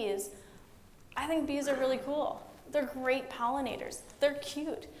about bees, I think bees are really cool. They're great pollinators. They're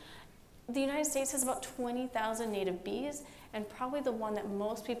cute. The United States has about 20,000 native bees, and probably the one that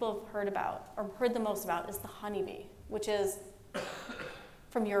most people have heard about, or heard the most about, is the honeybee, which is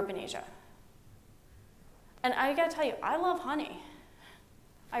from Europe and Asia. And I gotta tell you, I love honey.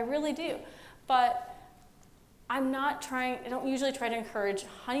 I really do. But I don't usually try to encourage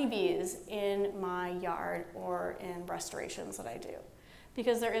honeybees in my yard or in restorations that I do.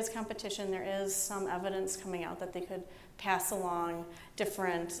 Because there is competition, there is some evidence coming out that they could pass along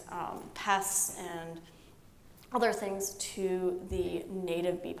different pests and other things to the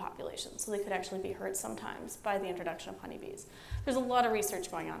native bee population. So they could actually be hurt sometimes by the introduction of honeybees. There's a lot of research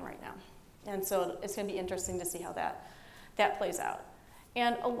going on right now. And so it's gonna be interesting to see how that plays out.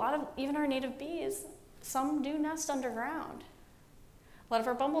 And a lot of, even our native bees, some do nest underground. A lot of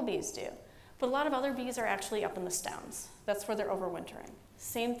our bumblebees do. But a lot of other bees are actually up in the stems. That's where they're overwintering.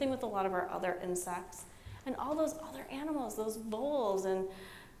 Same thing with a lot of our other insects And all those other animals, those voles and,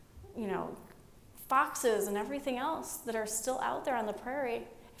 you know, foxes and everything else that are still out there on the prairie,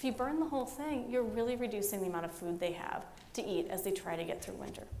 if you burn the whole thing, you're really reducing the amount of food they have to eat as they try to get through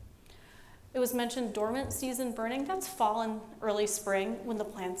winter. It was mentioned dormant season burning. That's fall and early spring when the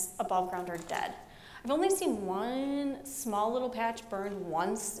plants above ground are dead. I've only seen one small little patch burned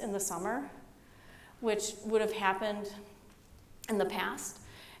once in the summer, which would have happened in the past.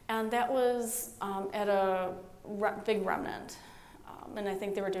 And that was at a big remnant. And I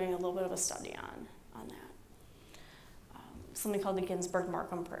think they were doing a little bit of a study on that. Something called the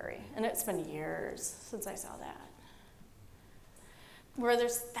Ginsberg-Markham Prairie. And it's been years since I saw that, where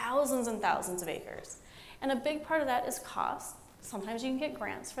there's thousands and thousands of acres. And a big part of that is cost. Sometimes you can get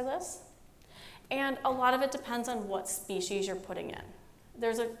grants for this. And a lot of it depends on what species you're putting in.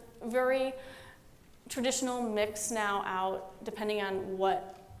 There's a very traditional mix now out, depending on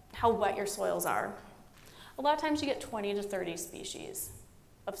how wet your soils are. A lot of times you get 20 to 30 species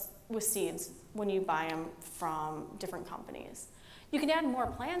with seeds when you buy them from different companies. You can add more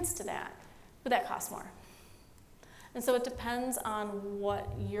plants to that, but that costs more. And so it depends on what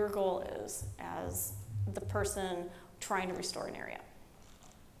your goal is as the person trying to restore an area.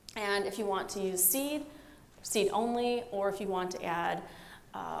 And if you want to use seed only, or if you want to add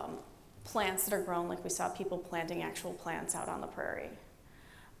plants that are grown, like we saw people planting actual plants out on the prairie,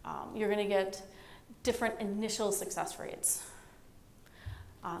 you're going to get different initial success rates.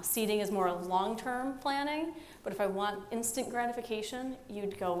 Seeding is more long-term planning, but if I want instant gratification,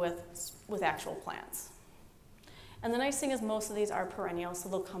 you'd go with actual plants. And the nice thing is most of these are perennial, so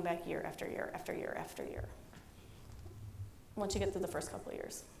they'll come back year after year after year after year. Once you get through the first couple of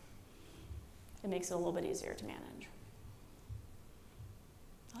years, it makes it a little bit easier to manage.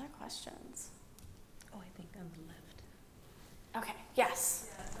 Other questions? Oh, I think on the left. Okay, yes.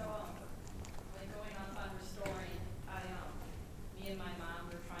 Yeah, so like going on restoring, me and my mom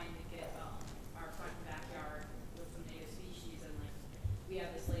were trying to get our front backyard with some native species, and like we had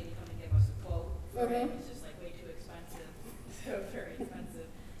this lady come and give us a quote for it. It was just like way too expensive, so very expensive.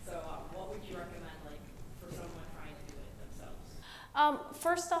 So what would you recommend, like, for someone trying to do it themselves?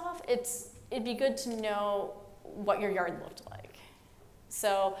 First off, it'd be good to know what your yard looked like.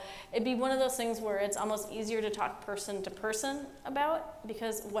 So it'd be one of those things where it's almost easier to talk person to person about,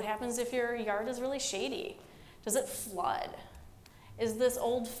 because what happens if your yard is really shady? Does it flood? Is this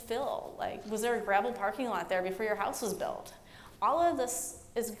old fill? Like, was there a gravel parking lot there before your house was built? All of this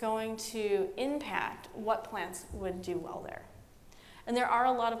is going to impact what plants would do well there. And there are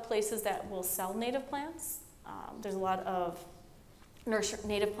a lot of places that will sell native plants. There's a lot of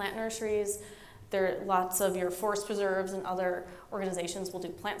native plant nurseries. There are lots of your forest preserves and other organizations will do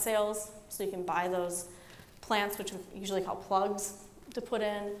plant sales, so you can buy those plants, which we usually call plugs, to put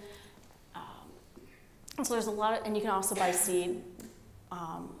in. And so there's a lot of, and you can also buy seed,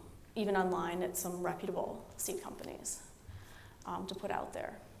 even online at some reputable seed companies to put out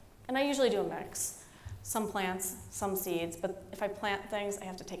there. And I usually do a mix. Some plants, some seeds, but if I plant things, I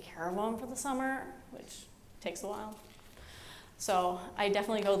have to take care of them for the summer, which takes a while. So I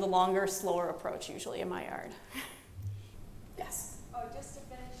definitely go the longer, slower approach usually in my yard. Yes? Oh, just to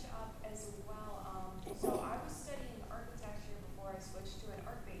finish up as well, so I was studying architecture before I switched to an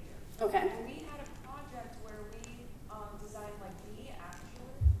art major. Okay. And we had a project where we designed like bee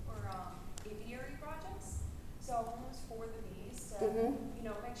aperture or apiary projects. So homes for the bees to, you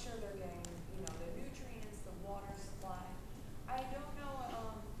know, make sure they're getting, you know, the nutrients, the water supply. I don't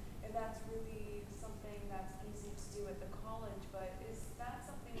know if that's really something that's easy to do at the college, but is that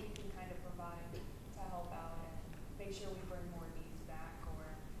something we can kind of provide to help out and make sure we bring more bees back or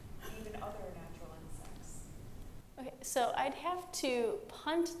even other natural insects? Okay, so I'd have to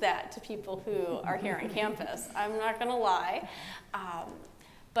punt that to people who are here on campus. I'm not going to lie.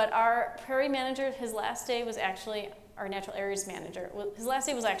 But our prairie manager, his last day was actually, our natural areas manager, his last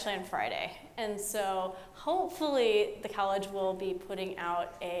day was actually on Friday. And so hopefully the college will be putting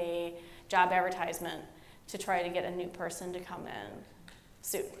out a job advertisement to try to get a new person to come in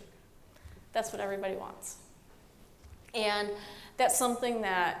soon. That's what everybody wants. And that's something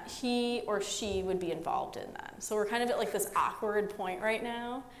that he or she would be involved in then. So we're kind of at like this awkward point right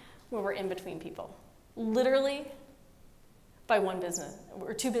now where we're in between people. Literally by one business,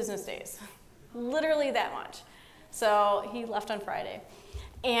 or 2 business days. Literally that much. So he left on Friday.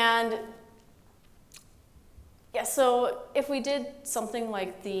 And yeah, so if we did something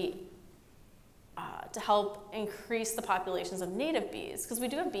like the, to help increase the populations of native bees, because we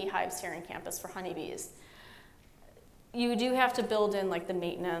do have beehives here on campus for honeybees, you do have to build in like the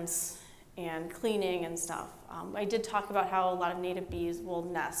maintenance and cleaning and stuff. I did talk about how a lot of native bees will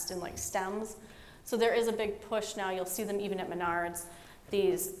nest in like stems. So there is a big push now, you'll see them even at Menards,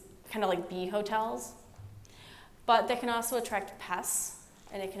 these kind of like bee hotels. But they can also attract pests,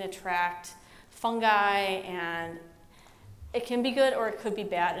 and it can attract fungi, and it can be good or it could be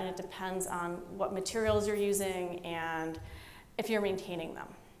bad, and it depends on what materials you're using and if you're maintaining them.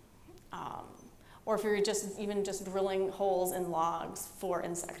 Or if you're just drilling holes in logs for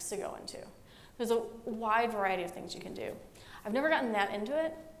insects to go into. There's a wide variety of things you can do. I've never gotten that into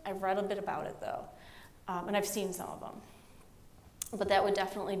it. I've read a bit about it though, and I've seen some of them. But that would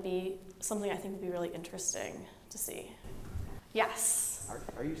definitely be something I think would be really interesting to see. Yes?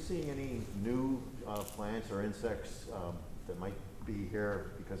 Are you seeing any new plants or insects that might be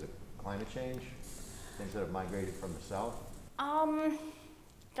here because of climate change? Things that have migrated from the south?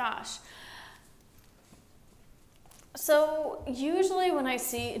 Gosh. So usually when I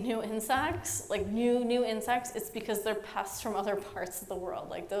see new insects, like new insects, it's because they're pests from other parts of the world,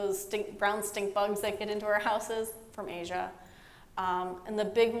 like those brown stink bugs that get into our houses from Asia. And the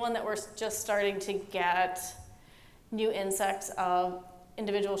big one that we're just starting to get new insects of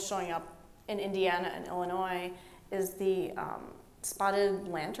individuals showing up in Indiana and Illinois is the spotted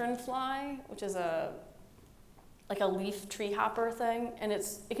lanternfly, which is like a leaf tree hopper thing. And it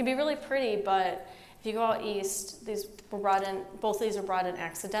can be really pretty, but if you go out east, both of these were brought in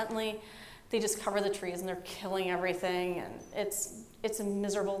accidentally. They just cover the trees and they're killing everything, and it's a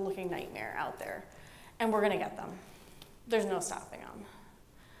miserable looking nightmare out there. And we're gonna get them. There's no stopping them.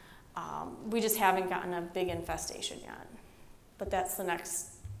 We just haven't gotten a big infestation yet. But that's the next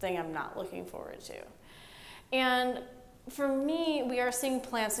thing I'm not looking forward to. And for me, we are seeing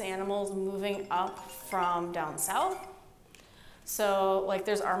plants and animals moving up from down south. So like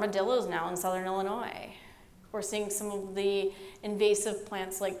there's armadillos now in southern Illinois. We're seeing some of the invasive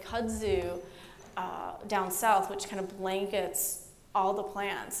plants like kudzu down south, which kind of blankets all the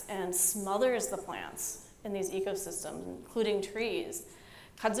plants and smothers the plants in these ecosystems, including trees.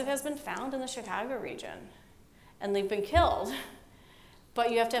 Kudzu has been found in the Chicago region, and they've been killed.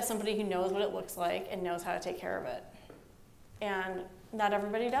 But you have to have somebody who knows what it looks like and knows how to take care of it. And not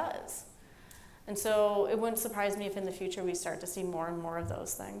everybody does. And so it wouldn't surprise me if in the future we start to see more and more of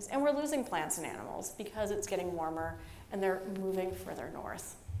those things. And we're losing plants and animals because it's getting warmer and they're moving further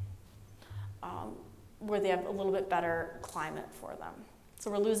north, where they have a little bit better climate for them. So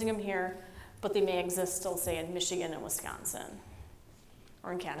we're losing them here, but they may exist still, say, in Michigan and Wisconsin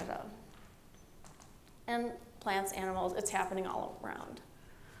or in Canada. And plants, animals, it's happening all around.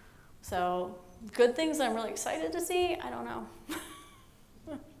 So good things I'm really excited to see, I don't know,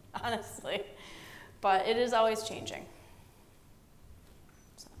 honestly. But it is always changing.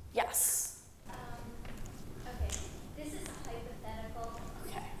 So, yes? Okay, this is a hypothetical.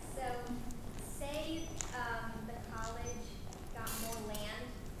 Okay. So, say the college got more land.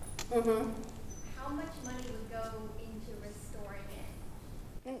 How much money would go into restoring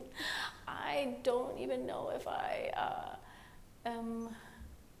it? I don't even know if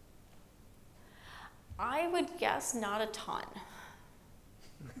I would guess not a ton.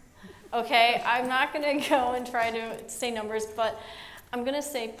 Okay, I'm not gonna go and try to say numbers, but I'm gonna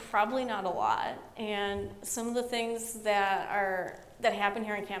say probably not a lot. And some of the things that happen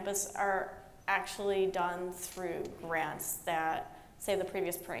here on campus are actually done through grants that, say, the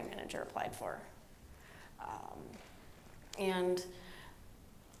previous prairie manager applied for. And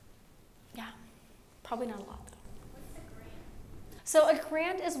yeah, probably not a lot though. What's a grant? So a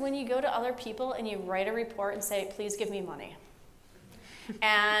grant is when you go to other people and you write a report and say, please give me money.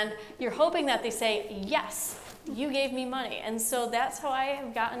 And you're hoping that they say, yes, you gave me money. And so that's how I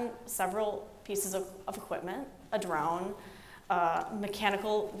have gotten several pieces of equipment, a drone, a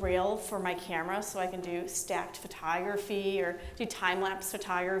mechanical reel for my camera so I can do stacked photography or do time-lapse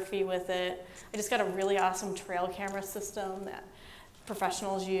photography with it. I just got a really awesome trail camera system that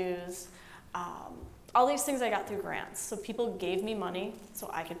professionals use. All these things I got through grants. So people gave me money so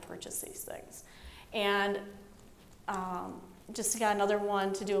I could purchase these things. And just got another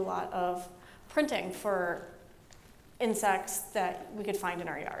one to do a lot of printing for insects that we could find in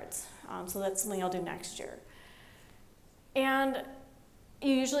our yards. So that's something I'll do next year. And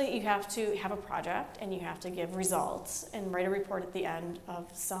usually you have to have a project and you have to give results and write a report at the end of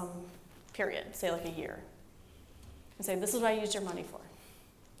some period, say like a year. And say, this is what I used your money for.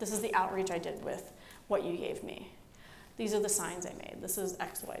 This is the outreach I did with what you gave me. These are the signs I made. This is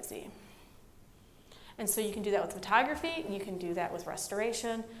X, Y, Z. And so you can do that with photography, you can do that with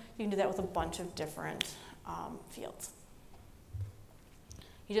restoration, you can do that with a bunch of different fields.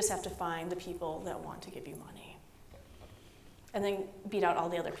 You just have to find the people that want to give you money. And then beat out all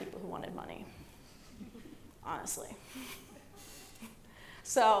the other people who wanted money, honestly.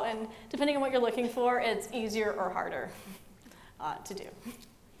 So, and depending on what you're looking for, it's easier or harder to do.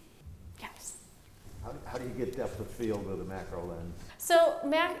 Yes. How do you get depth of field with a macro lens? So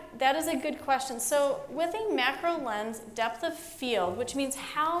that is a good question. So with a macro lens, depth of field, which means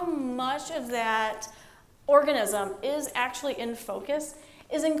how much of that organism is actually in focus,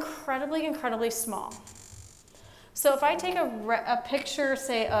 is incredibly, incredibly small. So if I take a picture,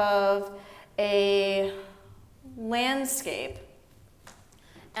 say, of a landscape,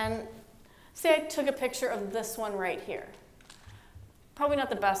 and say I took a picture of this one right here. Probably not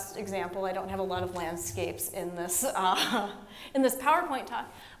the best example. I don't have a lot of landscapes in this PowerPoint talk,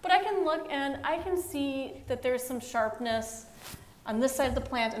 but I can look and I can see that there's some sharpness on this side of the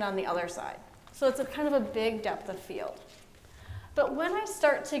plant and on the other side. So it's a kind of a big depth of field. But when I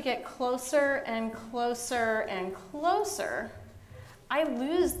start to get closer and closer and closer, I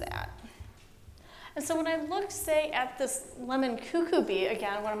lose that. And so when I look, say, at this lemon cuckoo bee,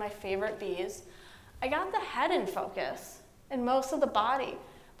 again, one of my favorite bees, I got the head in focus and most of the body.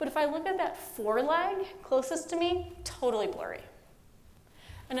 But if I look at that foreleg closest to me, totally blurry.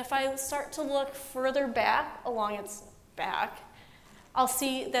 And if I start to look further back along its back, I'll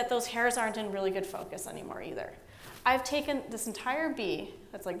see that those hairs aren't in really good focus anymore either. I've taken this entire bee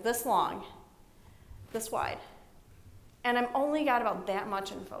that's like this long, this wide, and I've only got about that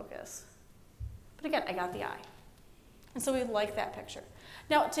much in focus. But again, I got the eye. And so we like that picture.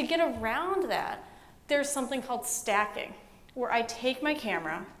 Now, to get around that, there's something called stacking, where I take my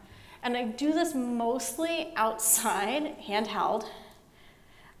camera, and I do this mostly outside, handheld,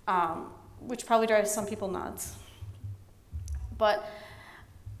 which probably drives some people nuts. But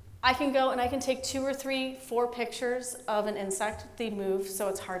I can go and I can take 2 or 3, 4 pictures of an insect. They move, so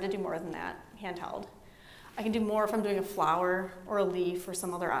it's hard to do more than that, handheld. I can do more if I'm doing a flower or a leaf or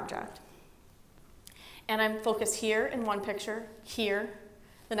some other object. And I'm focused here in one picture, here,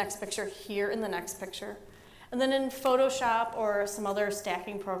 the next picture, here in the next picture. And then in Photoshop or some other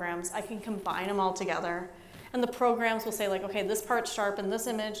stacking programs, I can combine them all together. And the programs will say, like, okay, this part's sharp in this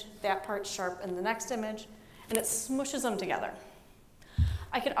image, that part's sharp in the next image, and it smooshes them together.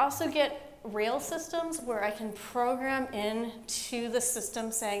 I could also get rail systems where I can program into the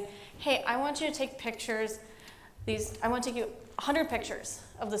system saying, hey, I want you to take pictures, I want to take you 100 pictures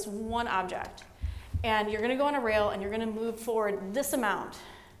of this one object. And you're going to go on a rail and you're going to move forward this amount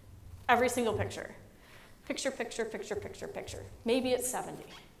every single picture. Picture, picture, picture, picture, picture. Maybe it's 70.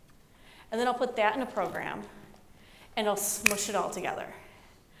 And then I'll put that in a program and I'll smush it all together.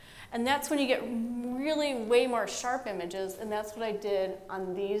 And that's when you get really way more sharp images, and that's what I did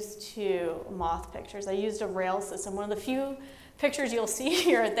on these 2 moth pictures. I used a rail system. One of the few pictures you'll see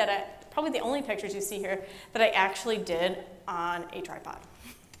here probably the only pictures you see here that I actually did on a tripod.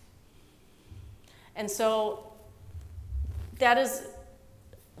 And so that is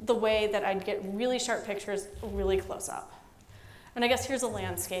the way that I'd get really sharp pictures really close up. And I guess here's a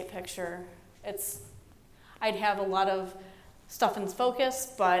landscape picture. I'd have a lot of stuff in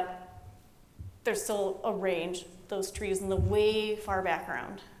focus, but there's still a range. Those trees in the way far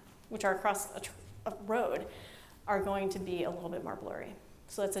background, which are across a road, are going to be a little bit more blurry.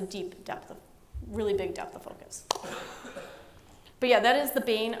 So that's a deep depth really big depth of focus. But yeah, that is the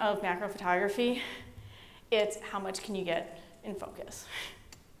bane of macrophotography. It's how much can you get in focus.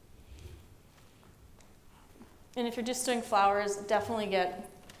 And if you're just doing flowers, definitely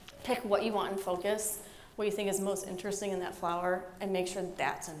pick what you want in focus, what you think is most interesting in that flower, and make sure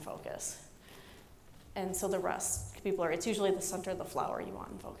that's in focus. And so the rest can be blurry. It's usually the center of the flower you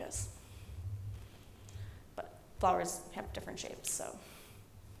want in focus. But flowers have different shapes, so.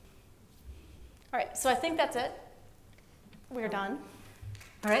 All right, so I think that's it. We're done.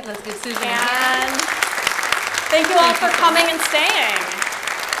 All right, let's give Susan a And hand. thank you all for coming and staying.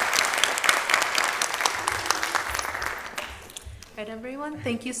 All right, everyone,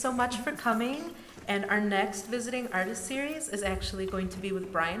 thank you so much for coming. And our next Visiting Artist series is actually going to be with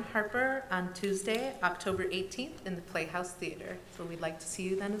Brian Harper on Tuesday, October 18th in the Playhouse Theater. So we'd like to see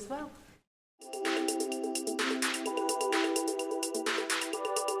you then as well.